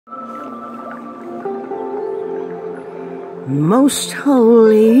Most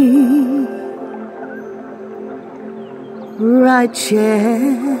holy, righteous,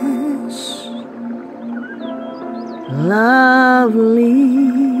 lovely,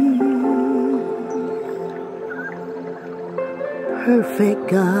 perfect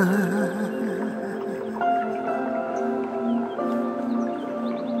God,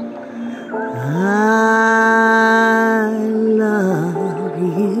 I love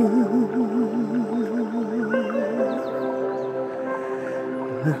you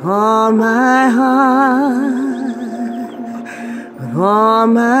with all my heart, with all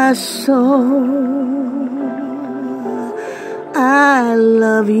my soul. I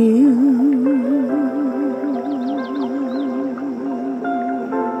love you.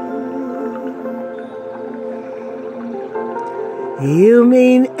 You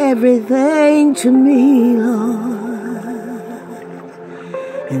mean everything to me, Lord,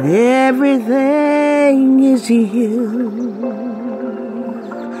 and everything is you.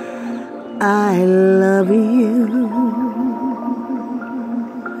 I love you.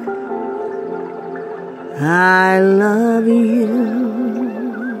 I love you.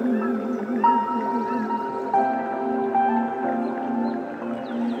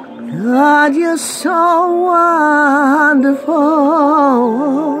 God, you're so wonderful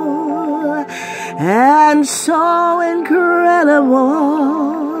and so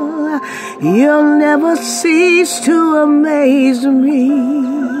incredible. You'll never cease to amaze me.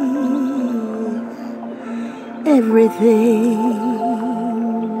 Everything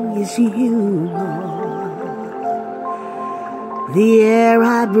is you, Lord. The air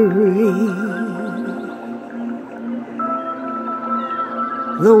I breathe,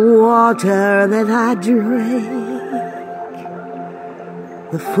 the water that I drink,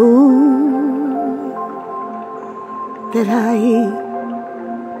 the food that I eat.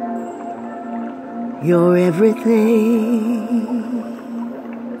 You're everything.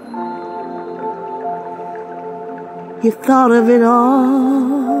 You thought of it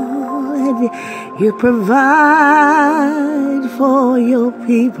all, and you provide for your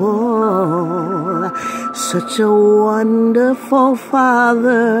people. Such a wonderful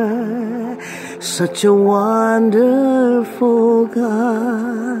Father, such a wonderful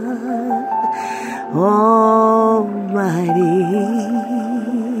God, Almighty,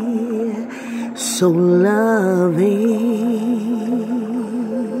 so loving.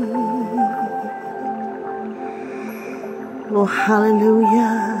 Oh,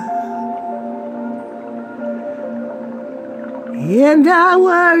 hallelujah. And I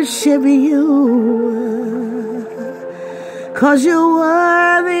worship you, 'cause you're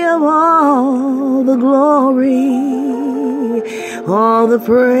worthy of all the glory, all the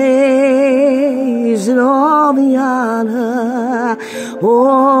praise, and all the honor.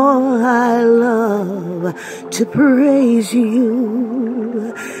 Oh, I love to praise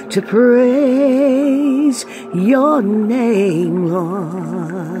you, to praise your name,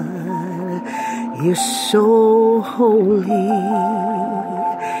 Lord. You're so holy,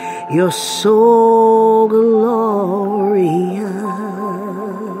 you're so glorious,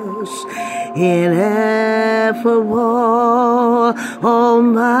 ineffable,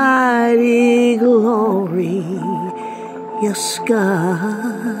 almighty glory, yes, God.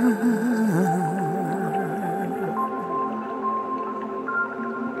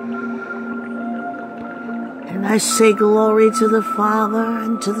 And I say glory to the Father,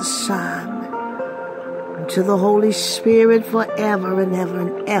 and to the Son, and to the Holy Spirit, forever and ever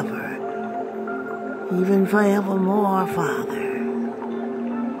and ever, even forevermore, Father.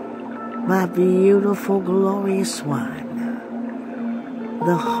 My beautiful, glorious one,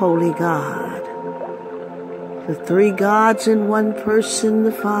 the Holy God, the three gods in one person,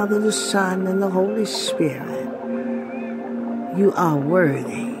 the Father, the Son, and the Holy Spirit. You are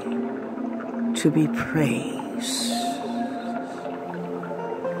worthy to be praised.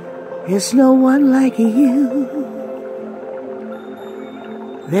 There's no one like you.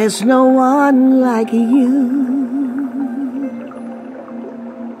 There's no one like you.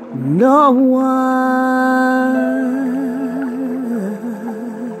 No one.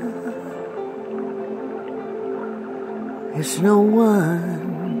 There's no one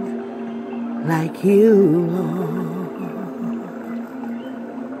like you, Lord.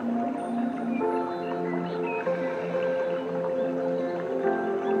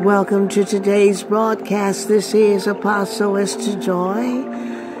 Welcome to today's broadcast. This is Apostle Esther Joy,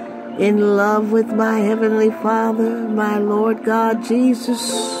 in love with my Heavenly Father, my Lord God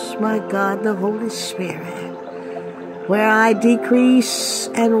Jesus, my God the Holy Spirit, where I decrease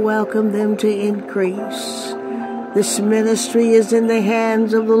and welcome them to increase. This ministry is in the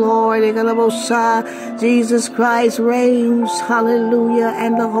hands of the Lord. Jesus Christ reigns. Hallelujah.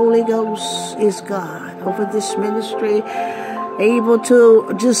 And the Holy Ghost is God over this ministry. Able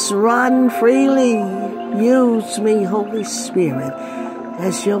to just run freely. Use me, Holy Spirit,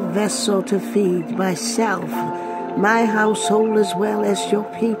 as your vessel to feed myself, my household, as well as your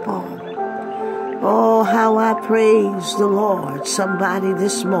people. Oh, how I praise the Lord, somebody,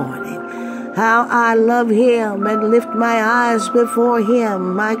 this morning. How I love him and lift my eyes before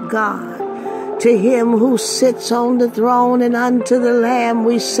him, my God. To him who sits on the throne and unto the Lamb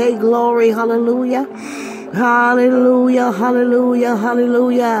we say glory, hallelujah. Hallelujah, hallelujah,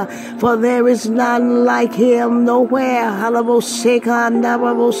 hallelujah. For there is none like him nowhere.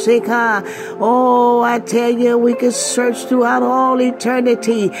 Oh, I tell you, we could search throughout all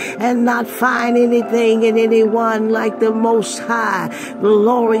eternity and not find anything in anyone like the Most High,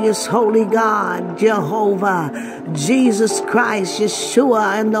 glorious, holy God, Jehovah, Jesus Christ,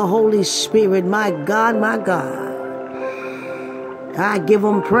 Yeshua, and the Holy Spirit. My God, my God. I give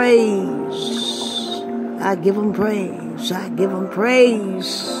him praise. I give him praise. I give him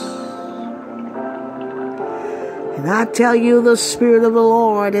praise. And I tell you, the Spirit of the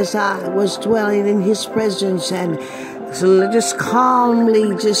Lord, as I was dwelling in his presence and just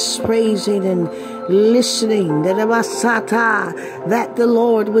calmly just praising and listening, that the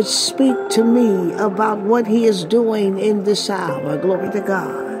Lord would speak to me about what he is doing in this hour. Glory to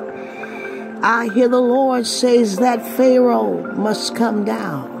God. I hear the Lord says that Pharaoh must come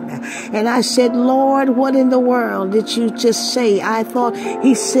down. And I said, Lord, what in the world did you just say? I thought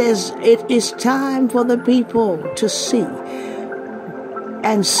he says it is time for the people to see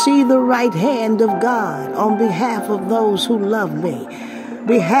and see the right hand of God on behalf of those who love me,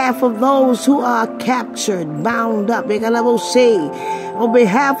 behalf of those who are captured, bound up, on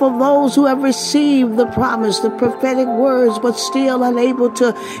behalf of those who have received the promise, the prophetic words, but still unable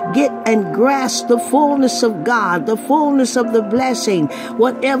to get and grasp the fullness of God, the fullness of the blessing.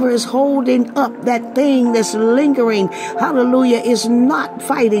 Whatever is holding up that thing that's lingering, hallelujah, is not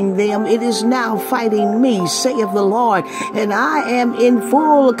fighting them. It is now fighting me, saith the Lord. And I am in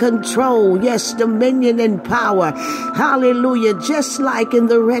full control. Yes, dominion and power. Hallelujah. Just like in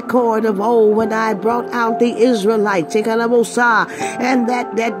the record of old when I brought out the Israelites, and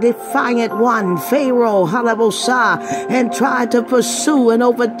that defiant one, Pharaoh, and tried to pursue and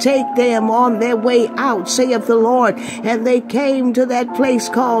overtake them on their way out, saith the Lord. And they came to that place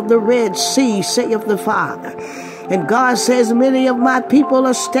called the Red Sea, saith the Father. And God says, many of my people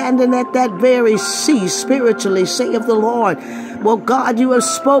are standing at that very sea spiritually, saith the Lord. Well, God, you have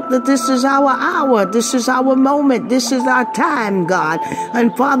spoke that this is our hour. This is our moment. This is our time, God.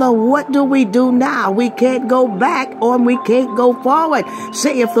 And Father, what do we do now? We can't go back or we can't go forward,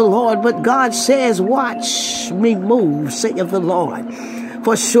 saith the Lord. But God says, watch me move, saith the Lord.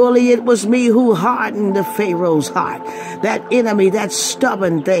 For surely it was me who hardened the Pharaoh's heart. That enemy, that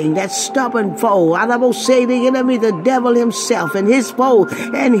stubborn thing, that stubborn foe. I will say the enemy, the devil himself and his foe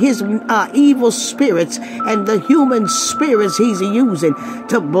and his evil spirits and the human spirits he's using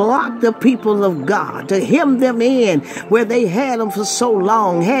to block the people of God, to hem them in where they had them for so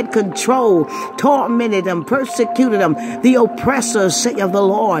long, had control, tormented them, persecuted them. The oppressors, say of the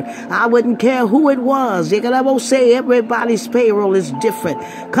Lord. I wouldn't care who it was. I will say everybody's payroll is different.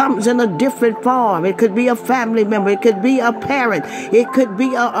 Comes in a different form. It could be a family member. It could be a parent. It could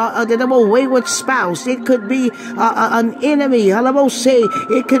be a wayward spouse. It could be an enemy.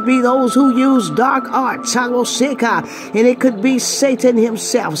 It could be those who use dark arts. And it could be Satan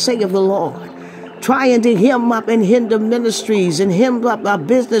himself, say of the Lord, trying to hem up and hinder ministries and hem up our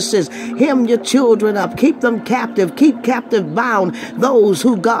businesses, hem your children up, keep them captive, keep captive bound those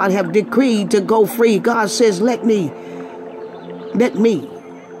who God have decreed to go free. God says, let me.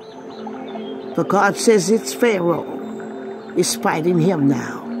 For God says it's Pharaoh is fighting him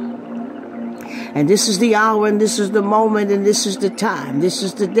now. And this is the hour, and this is the moment, and this is the time. This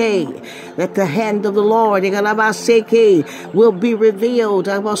is the day that the hand of the Lord will be revealed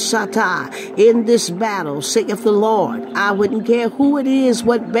in this battle, saith the Lord. I wouldn't care who it is,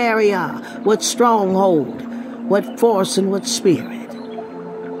 what barrier, what stronghold, what force, and what spirit.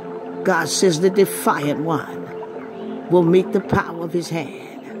 God says the defiant one will meet the power of his hand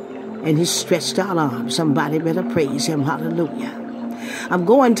and his stretched out arm. Somebody better praise him. Hallelujah. I'm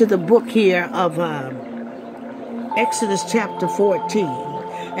going to the book here of Exodus chapter 14.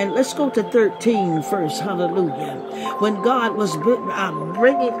 And let's go to 13 first. Hallelujah. When God was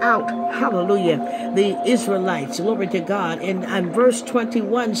bringing out, hallelujah, the Israelites, glory to God. And verse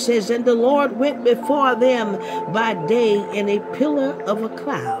 21 says, and the Lord went before them by day in a pillar of a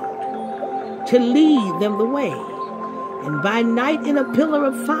cloud to lead them the way, and by night in a pillar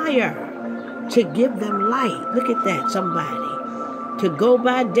of fire to give them light. Look at that, somebody. To go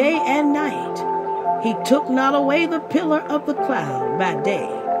by day and night. He took not away the pillar of the cloud by day,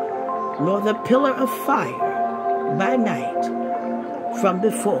 nor the pillar of fire by night from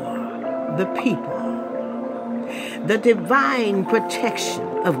before the people. The divine protection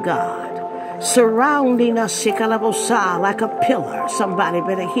of God surrounding us, like a pillar, somebody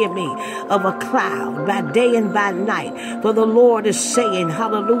better hear me, of a cloud by day and by night. For the Lord is saying,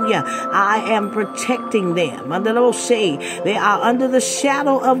 hallelujah, I am protecting them. And the Lord say, they are under the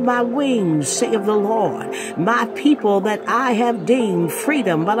shadow of my wings, saith the Lord. My people that I have deemed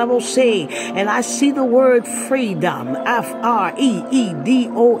freedom. But I will say, and I see the word freedom, F-R-E-E-D-O-M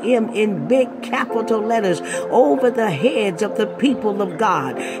in big capital letters over the heads of the people of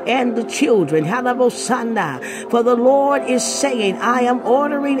God and the children. For the Lord is saying, I am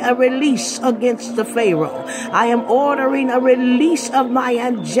ordering a release against the Pharaoh. I am ordering a release of my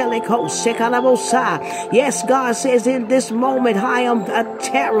angelic host. Yes, God says in this moment, I am a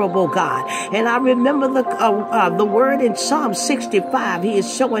terrible God. And I remember the word in Psalm 65, he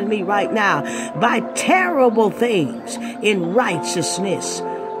is showing me right now, by terrible things in righteousness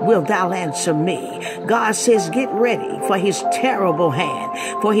will thou answer me. God says, get ready for his terrible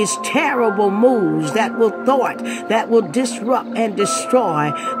hand, for his terrible moves that will thwart, that will disrupt and destroy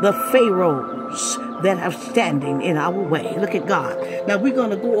the pharaohs that are standing in our way. Look at God. Now we're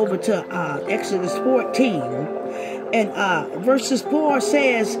going to go over to Exodus 14, and verses 4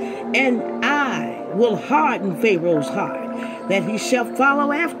 says, and I will harden Pharaoh's heart, that he shall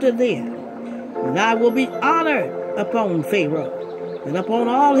follow after them, and I will be honored upon Pharaoh and upon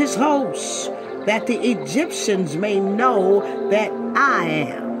all his hosts, that the Egyptians may know that I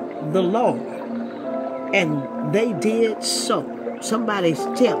am the Lord. And they did so. Somebody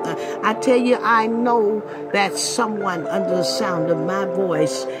I tell you, I know that someone under the sound of my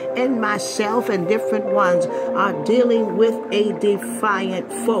voice and myself and different ones are dealing with a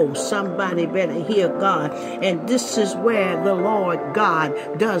defiant foe. Somebody better hear God. And this is where the Lord God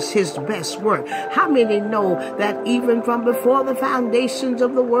does his best work. How many know that even from before the foundations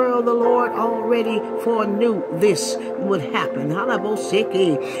of the world, the Lord already foreknew this would happen?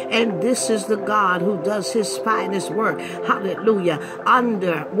 And this is the God who does his finest work. Hallelujah.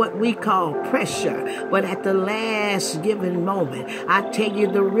 Under what we call pressure. But at the last given moment, I tell you,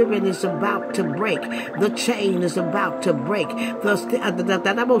 the ribbon is about to break. The chain is about to break.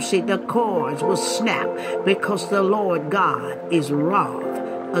 The cords will snap, because the Lord God is wroth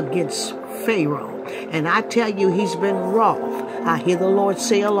against Pharaoh. And I tell you, he's been wroth. I hear the Lord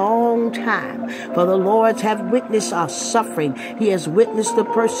say a long time. For the Lord have witnessed our suffering. He has witnessed the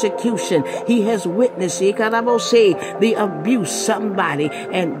persecution. He has witnessed the abuse, somebody.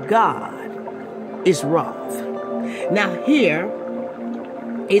 And God is wroth. Now here,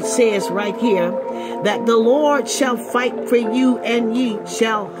 it says right here, that the Lord shall fight for you, and ye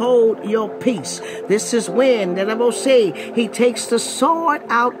shall hold your peace. This is when, that I will say, he takes the sword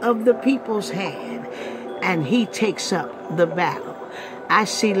out of the people's hand, and he takes up the battle. I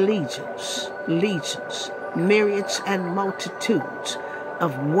see legions, myriads and multitudes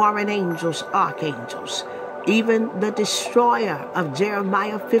of warring angels, archangels, even the destroyer of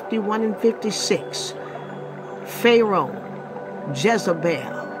Jeremiah 51 and 56, Pharaoh,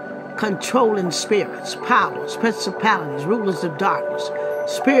 Jezebel, controlling spirits, powers, principalities, rulers of darkness,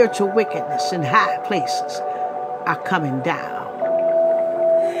 spiritual wickedness in high places are coming down.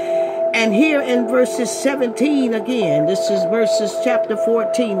 And here in verses 17 again, this is verses chapter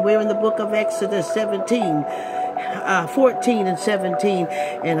 14. We're in the book of Exodus 14 and 17.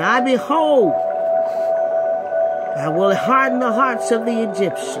 And I behold, I will harden the hearts of the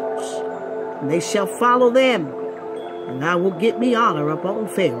Egyptians, and they shall follow them, and I will get me honor upon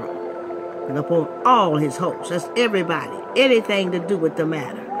Pharaoh and upon all his hosts. That's everybody, anything to do with the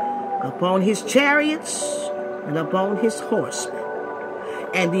matter. Upon his chariots and upon his horsemen.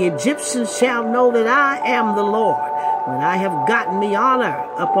 And the Egyptians shall know that I am the Lord, when I have gotten me honor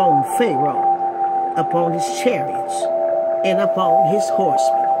upon Pharaoh, upon his chariots, and upon his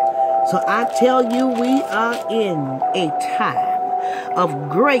horsemen. So I tell you, we are in a time of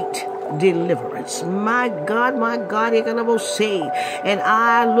great deliverance. My God, and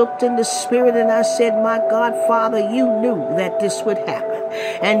I looked in the spirit and I said, my God, Father, you knew that this would happen.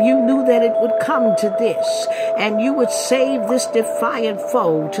 And you knew that it would come to this. And you would save this defiant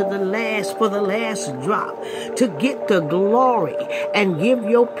foe to the last, for the last drop, to get the glory and give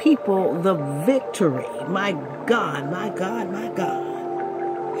your people the victory. My God, my God, my God.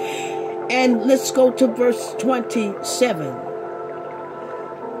 And let's go to verse 28.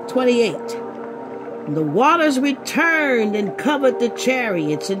 And the waters returned and covered the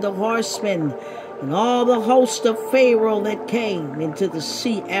chariots and the horsemen and all the host of Pharaoh that came into the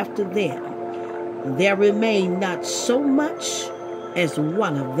sea after them. And there remained not so much as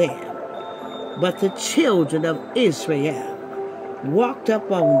one of them. But the children of Israel walked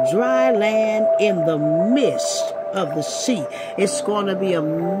up on dry land in the midst of the sea. It's going to be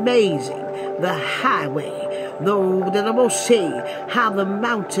amazing. The highway, how the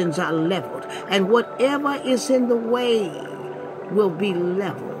mountains are leveled, and whatever is in the way will be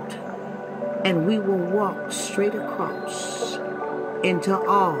leveled, and we will walk straight across into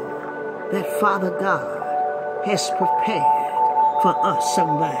all that Father God has prepared for us.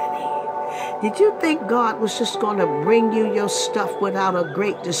 Somebody, did you think God was just going to bring you your stuff without a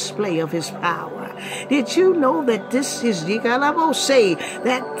great display of his power? Did you know that this is,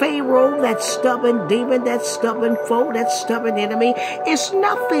 that Pharaoh, that stubborn demon, that stubborn foe, that stubborn enemy, is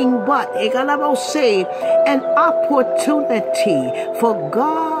nothing but, an opportunity for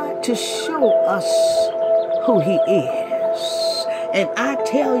God to show us who he is. And I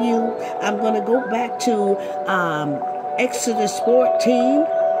tell you, I'm going to go back to Exodus 14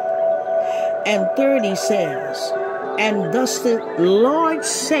 and 30 says, and thus the Lord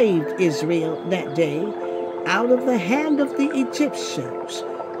saved Israel that day out of the hand of the Egyptians.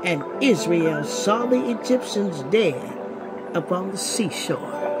 And Israel saw the Egyptians dead upon the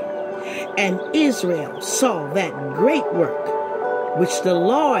seashore. And Israel saw that great work which the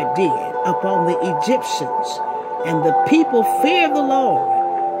Lord did upon the Egyptians. And the people feared the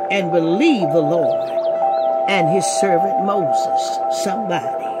Lord and believed the Lord and his servant Moses.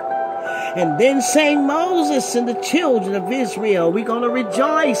 Somebody. And then sang Moses and the children of Israel, we're going to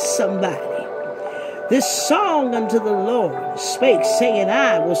rejoice. Somebody. This song unto the Lord spake, saying,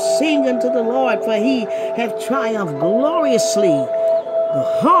 I will sing unto the Lord, for he hath triumphed gloriously. The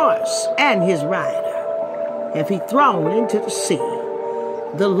horse and his rider hath he thrown into the sea.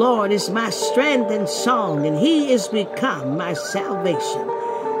 The Lord is my strength and song, and he is become my salvation.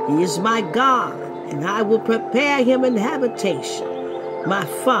 He is my God, and I will prepare him an habitation, my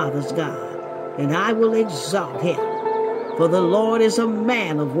father's God, and I will exalt him. For the Lord is a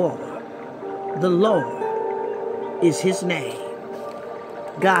man of war. The Lord is his name.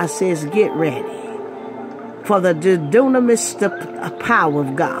 God says, get ready for the dunamis, the power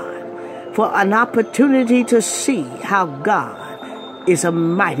of God, for an opportunity to see how God is a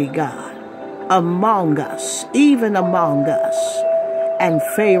mighty God among us, even among us. And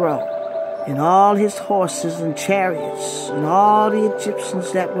Pharaoh and all his horses and chariots and all the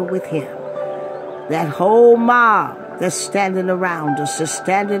Egyptians that were with him, that whole mob that's standing around us, that's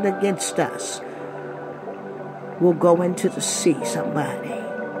standing against us, will go into the sea. Somebody.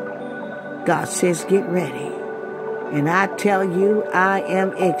 God says, get ready. And I tell you, I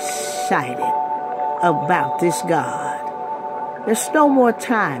am excited about this God. There's no more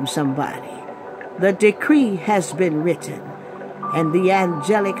time, somebody. The decree has been written, and the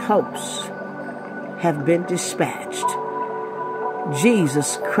angelic hosts have been dispatched.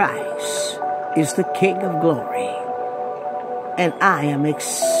 Jesus Christ is the King of glory. And I am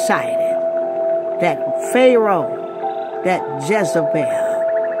excited that Pharaoh, that Jezebel,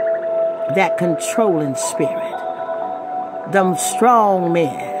 that controlling spirit, them strong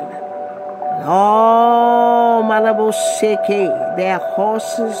men, all Malaboseke, their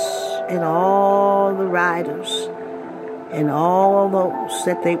horses and all the riders and all those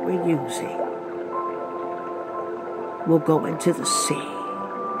that they were using will go into the sea.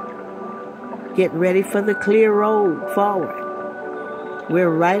 Get ready for the clear road forward. We're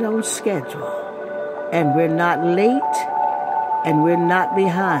right on schedule, and we're not late, and we're not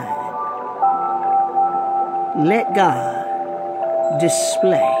behind. Let God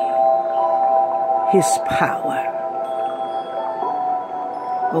display his power.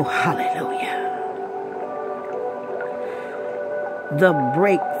 Oh, hallelujah. The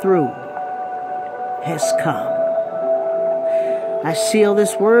breakthrough has come. I seal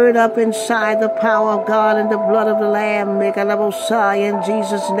this word up inside the power of God and the blood of the Lamb, in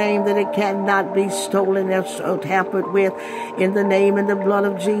Jesus' name, that it cannot be stolen or tampered with. In the name and the blood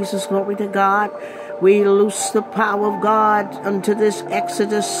of Jesus, glory to God. We loose the power of God unto this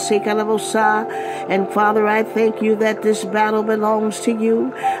Exodus. And Father, I thank you that this battle belongs to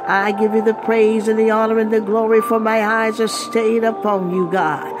you. I give you the praise and the honor and the glory, for my eyes are stayed upon you,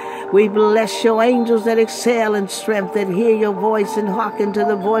 God. We bless your angels that excel in strength, that hear your voice and hearken to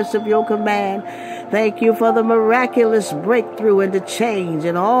the voice of your command. Thank you for the miraculous breakthrough and the change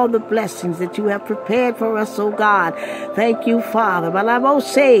and all the blessings that you have prepared for us, oh God. Thank you, Father. But I will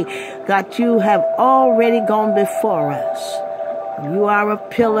say, God, you have already gone before us. You are a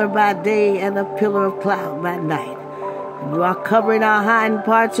pillar by day and a pillar of cloud by night. You are covering our hind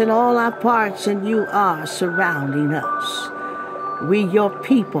parts and all our parts, and you are surrounding us. We, your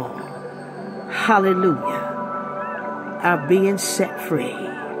people, hallelujah, are being set free.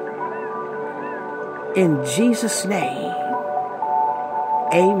 In Jesus' name,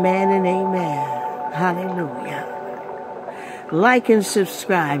 amen and amen. Hallelujah. Like and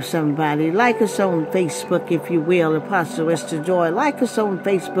subscribe, somebody. Like us on Facebook, if you will, Apostle Esther Joy. Like us on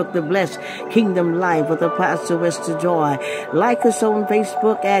Facebook, The Blessed Kingdom Life with Apostle Esther Joy. Like us on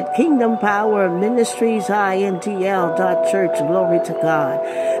Facebook at Kingdom Power Ministries, INTL.church. Glory to God.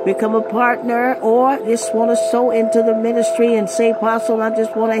 Become a partner or just want to sow into the ministry and say, Apostle, I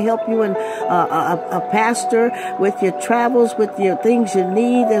just want to help you and a pastor with your travels, with your things you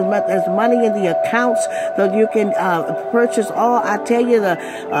need. There's money in the accounts so you can purchase I tell you, the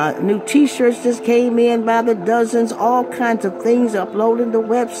new T-shirts just came in by the dozens, all kinds of things, uploading the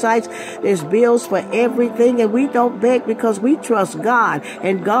websites. There's bills for everything, and we don't beg because we trust God,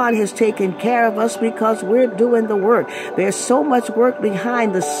 and God has taken care of us because we're doing the work. There's so much work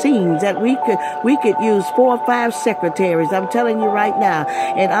behind the scenes that we could use 4 or 5 secretaries. I'm telling you right now,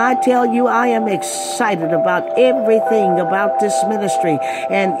 and I tell you, I am excited about everything about this ministry,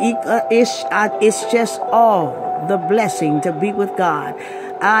 and it's just all the blessing to be with God.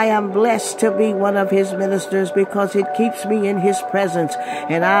 I am blessed to be one of his ministers because it keeps me in his presence,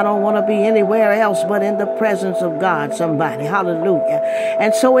 and I don't want to be anywhere else but in the presence of God, somebody. Hallelujah.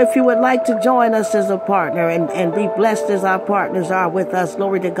 And so if you would like to join us as a partner and be blessed as our partners are with us,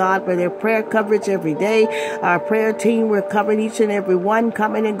 glory to God, for their prayer coverage every day. Our prayer team, we're covering each and every one,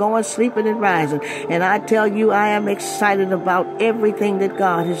 coming and going, sleeping and rising. And I tell you, I am excited about everything that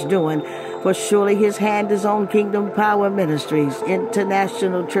God is doing. For surely his hand is on Kingdom Power Ministries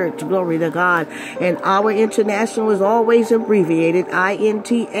International Church. Glory to God. And our international is always abbreviated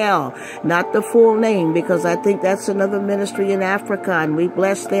INTL, not the full name, because I think that's another ministry in Africa, and we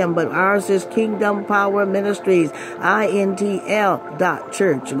bless them. But ours is Kingdom Power Ministries,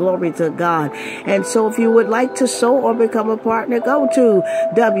 INTL.church. Glory to God. And so if you would like to sow or become a partner, go to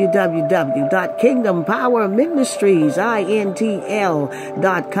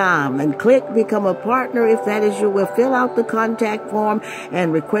www.kingdompowerministries.intl.com and click Become a Partner. If that is you, will fill out the contact form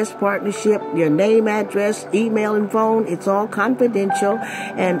and request partnership, your name, address, email, and phone. It's all confidential.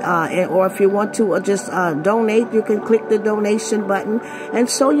 And or if you want to just donate, you can click the donation button and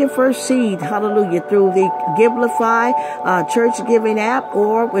sow your first seed, hallelujah, through the Givelify church giving app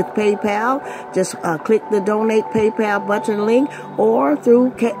or with PayPal. Just click the donate PayPal button link, or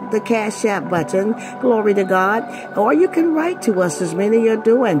through the Cash App button, glory to God. Or you can write to us, as many are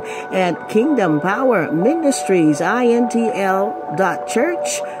doing, at Kingdom Power Ministries,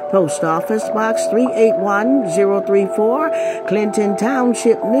 INTL.church, Post Office Box 381034, Clinton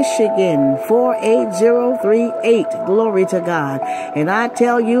Township, Michigan 48038. Glory to God. And I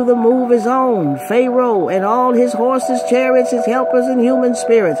tell you, the move is on. Pharaoh and all his horses, chariots, his helpers, and human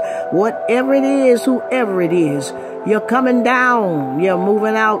spirits, whatever it is, whoever it is, you're coming down. You're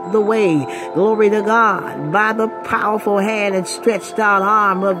moving out the way. Glory to God. By the powerful hand and stretched out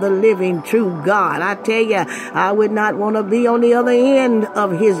arm of the living true God. I tell you, I would not want to be on the other end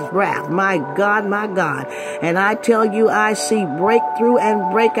of his wrath. My God, my God. And I tell you, I see breakthrough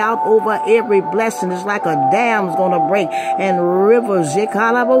and breakout over every blessing. It's like a dam's going to break. And rivers,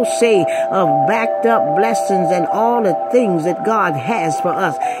 of backed up blessings and all the things that God has for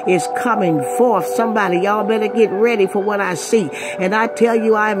us is coming forth. Somebody, y'all better get ready for what I see. And I tell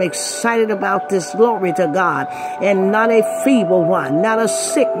you, I am excited about this. Glory to God. And not a feeble one, not a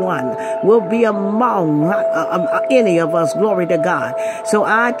sick one will be among any of us. Glory to God. So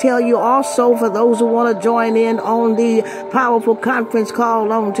I tell you also, for those who want to join in on the powerful conference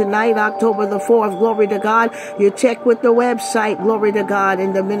call on tonight, October the 4th, glory to God, you check with the website, glory to God,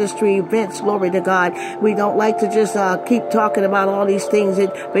 in the ministry events, glory to God. We don't like to just keep talking about all these things.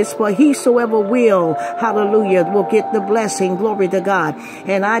 It's for whosoever will, hallelujah, will get the blessing, glory to God.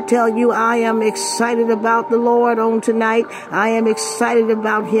 And I tell you, I am excited about the Lord on tonight. I am excited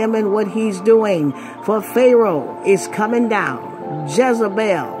about him and what he's doing. For Pharaoh is coming down.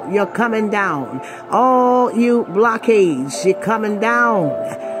 Jezebel, you're coming down. All you blockades, you're coming down.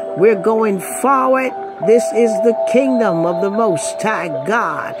 We're going forward. This is the kingdom of the Most High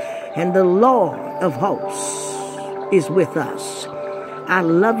God, and the Lord of hosts is with us. I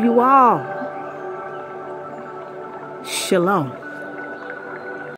love you all. Shalom.